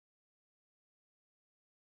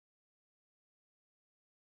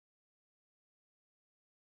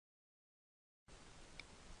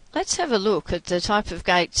Let's have a look at the type of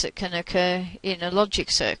gates that can occur in a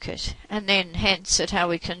logic circuit, and then hence at how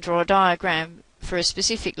we can draw a diagram for a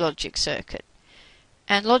specific logic circuit.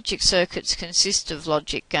 And logic circuits consist of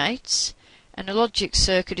logic gates, and a logic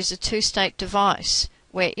circuit is a two-state device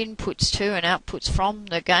where inputs to and outputs from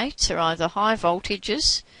the gates are either high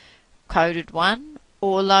voltages, coded 1,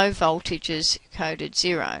 or low voltages, coded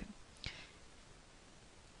 0.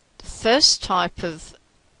 The first type of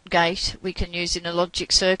gate we can use in a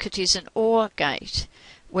logic circuit is an OR gate,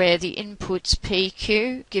 where the inputs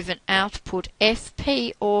PQ give an output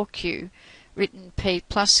FP or Q, written P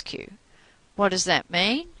plus Q. What does that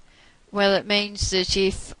mean? Well, it means that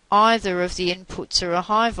if either of the inputs are a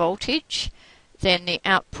high voltage, then the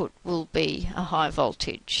output will be a high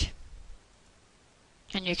voltage.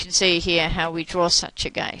 And you can see here how we draw such a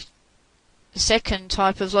gate. The second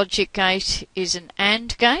type of logic gate is an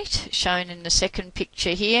AND gate, shown in the second picture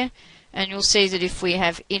here, and you'll see that if we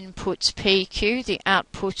have inputs PQ, the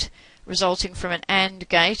output resulting from an AND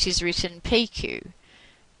gate is written PQ.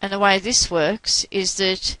 And the way this works is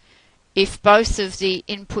that if both of the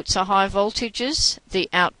inputs are high voltages, the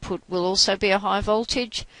output will also be a high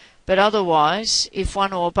voltage, but otherwise, if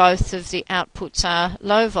one or both of the outputs are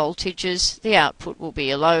low voltages, the output will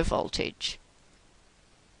be a low voltage.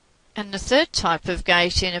 And the third type of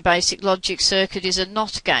gate in a basic logic circuit is a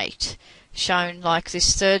NOT gate, shown like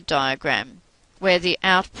this third diagram, where the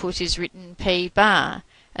output is written P bar,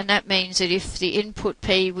 and that means that if the input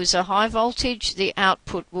P was a high voltage, the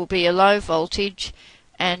output will be a low voltage,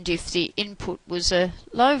 and if the input was a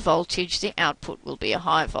low voltage, the output will be a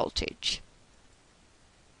high voltage.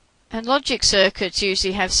 And logic circuits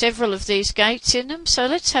usually have several of these gates in them, so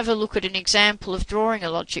let's have a look at an example of drawing a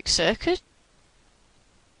logic circuit.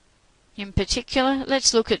 In particular,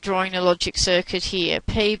 let's look at drawing a logic circuit here,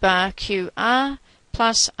 P bar QR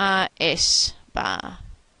plus RS bar.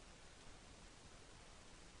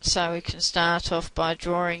 So we can start off by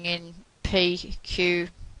drawing in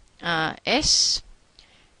PQRS.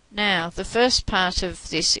 Now, the first part of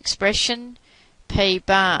this expression, P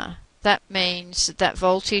bar, that means that that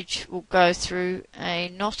voltage will go through a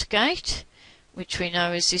NOT gate, which we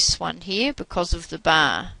know is this one here because of the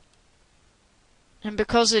bar. And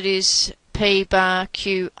because it is P bar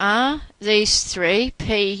QR, these three,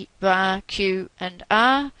 P bar Q and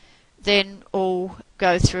R, then all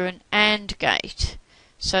go through an AND gate.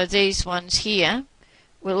 So these ones here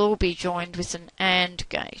will all be joined with an AND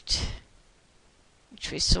gate,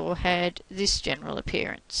 which we saw had this general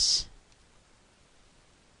appearance.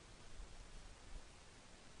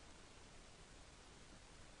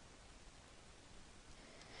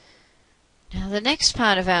 Now the next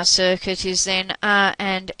part of our circuit is then R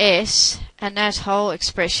and S, and that whole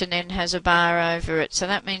expression then has a bar over it. So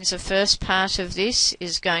that means the first part of this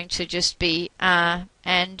is going to just be R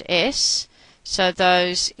and S. So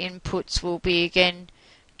those inputs will be again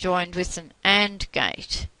joined with an AND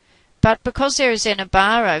gate. But because there is then a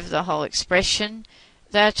bar over the whole expression,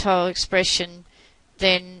 that whole expression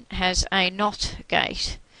then has a NOT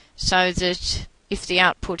gate. So that if the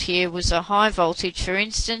output here was a high voltage, for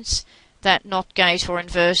instance, that NOT gate or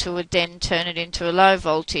inverter would then turn it into a low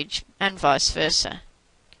voltage, and vice versa.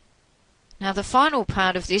 Now the final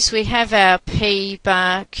part of this, we have our P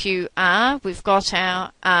bar QR, we've got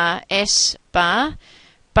our RS bar,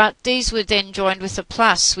 but these were then joined with a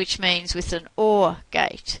plus, which means with an OR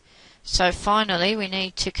gate. So finally we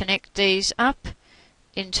need to connect these up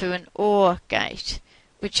into an OR gate,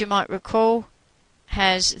 which you might recall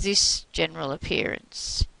has this general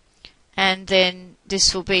appearance. And then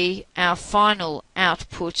this will be our final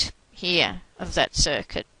output here of that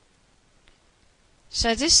circuit.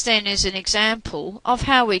 So this then is an example of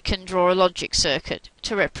how we can draw a logic circuit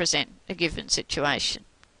to represent a given situation.